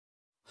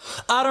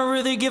I don't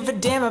really give a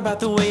damn about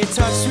the way you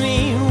touch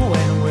me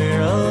when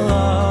we're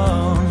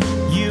alone.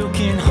 You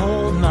can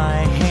hold my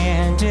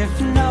hand if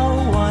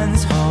no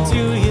one's home.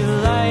 Do you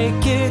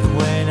like it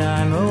when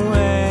I'm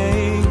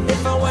away?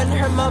 If I wouldn't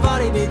hurt my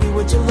body, baby,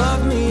 would you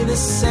love me the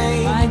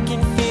same? I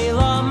can feel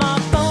all my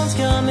bones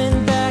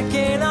coming back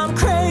and I'm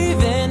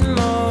craving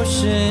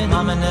motion.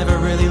 Mama never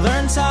really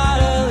learned how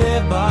to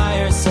live by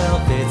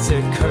herself. It's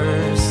a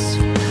curse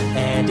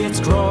and it's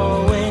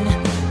growing.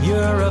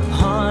 You're a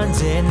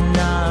pond and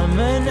I'm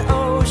an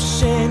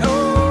ocean.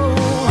 Oh,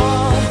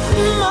 all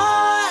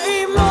my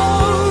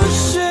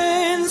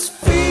emotions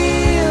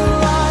feel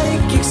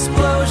like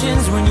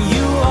explosions when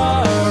you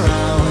are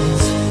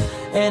around.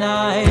 And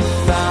I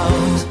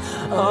found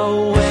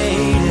a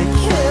way to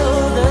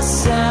kill the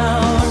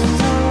sound.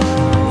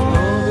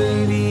 Oh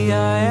baby, I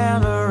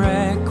am a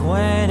wreck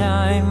when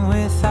I'm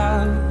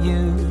without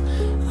you.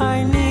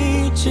 I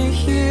need you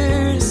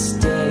here to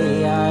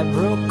stay. I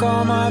broke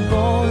all my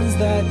bones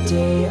that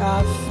day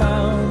I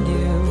found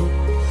you.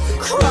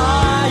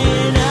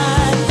 Crying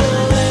at the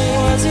lake.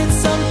 Was it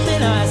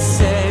something I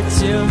said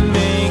to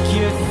make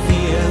you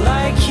feel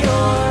like you're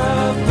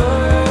a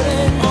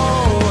burden?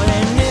 Oh,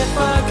 and if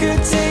I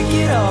could take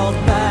it all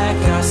back,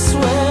 I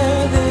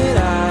swear that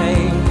I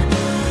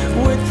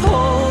would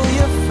pull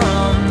you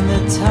from the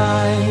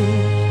tide.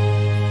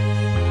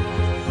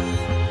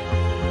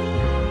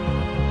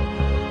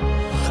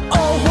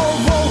 Oh, whoa,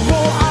 whoa,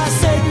 whoa, I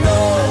said no.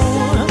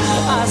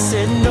 I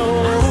said no.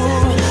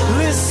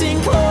 Listen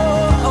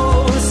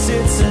close,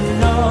 it's a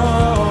no.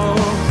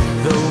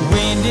 The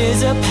wind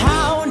is a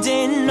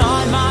pounding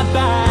on my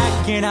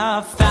back, and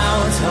I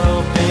found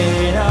hope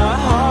in a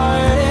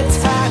heart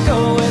attack.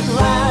 Oh, at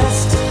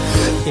last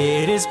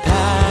it is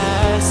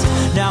past.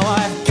 Now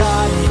I've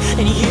got it,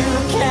 and you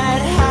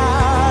can't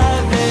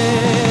have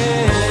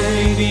it.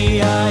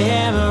 Baby, I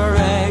am a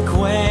wreck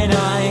when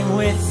I'm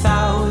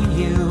without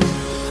you.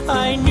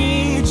 I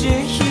need you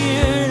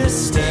here to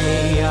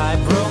stay. I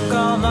broke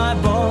all my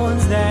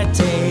bones that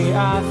day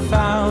I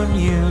found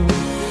you.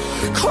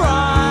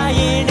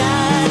 Crying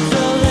at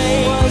the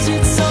lake. Was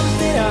it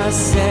something I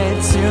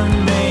said to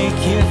make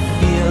you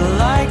feel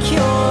like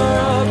you're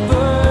a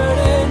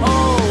burden?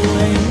 Oh,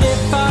 and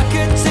if I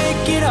could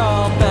take it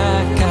all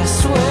back, I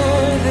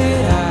swear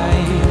that I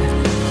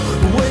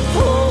would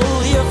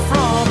pull you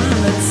from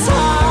the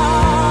top.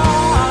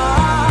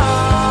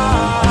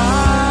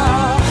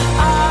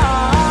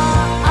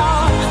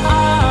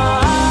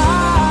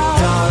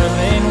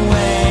 Darling,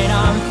 when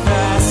I'm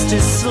fast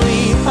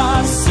asleep,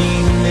 I've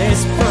seen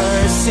this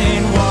person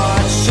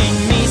watching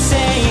me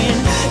saying,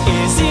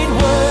 is it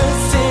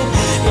worth it?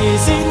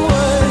 Is it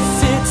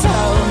worth it?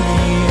 Tell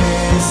me,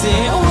 is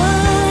it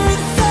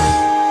worth it?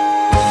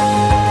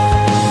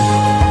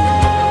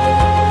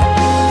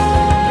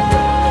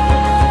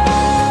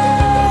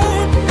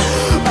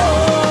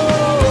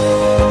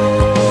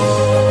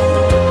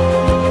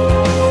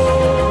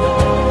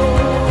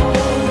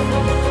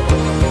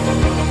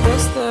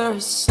 Is there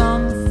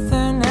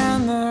something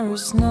and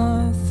there's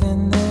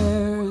nothing?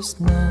 There's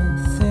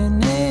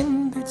nothing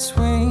in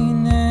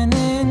between, and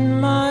in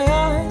my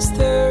eyes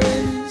there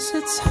is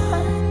a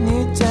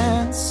tiny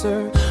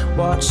dancer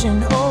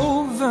watching